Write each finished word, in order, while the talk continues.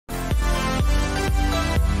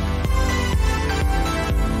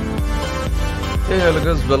Hey hello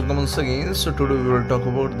guys, welcome once again. So today we will talk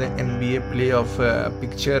about the NBA playoff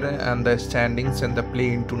picture and the standings and the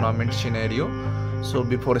play-in tournament scenario. So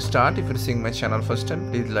before start, if you're seeing my channel first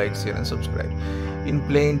time, please like, share and subscribe. In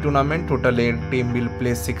play-in tournament, total 8 team will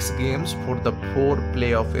play 6 games for the 4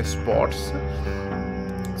 playoff spots.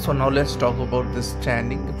 So now let's talk about the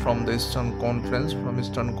standing from the Eastern Conference. From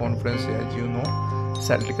Eastern Conference, as you know,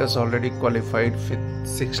 Celtics already qualified with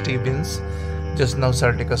 60 wins. Just now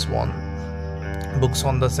Celtics won. Bucks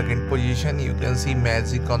on the 2nd position. You can see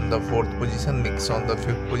Magic on the 4th position, Knicks on the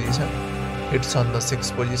 5th position, Hits on the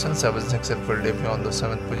 6th position, 76ers Philadelphia on the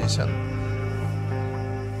 7th position,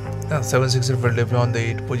 76ers Philadelphia on the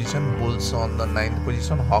 8th position, Bulls on the 9th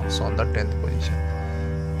position, Hawks on the 10th position.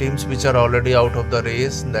 Teams which are already out of the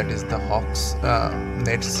race, that is the Hawks,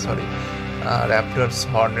 Raptors,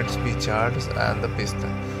 Hornets, Wizards and the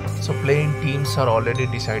Pistons. So playing teams are already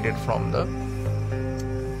decided from the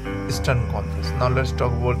Eastern Conference. Now let's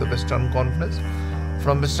talk about the Western Conference.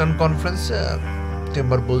 From Western Conference,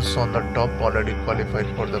 Timberwolves on the top, already qualified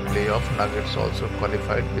for the playoff. Nuggets also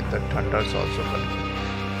qualified, with the Thunders also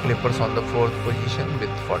qualified. Clippers on the 4th position with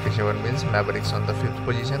 47 wins. Mavericks on the 5th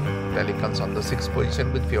position. Pelicans on the 6th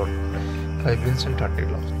position with 5 wins and 30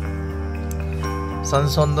 losses.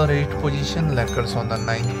 Suns on the 8th position. Lakers on the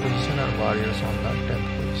 9th position and Warriors on the 10th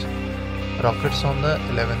position. Rockets on the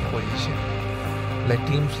 11th position.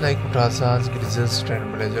 Teams like Utah, Grizzlies,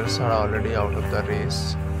 Trailblazers are already out of the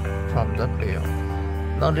race from the playoff.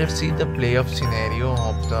 Now let's see the playoff scenario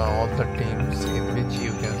of all the teams, in which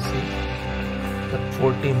you can see that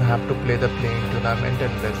 4 teams have to play the play-in tournament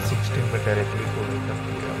and the 6 teams will directly go to the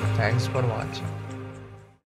playoff. Thanks for watching.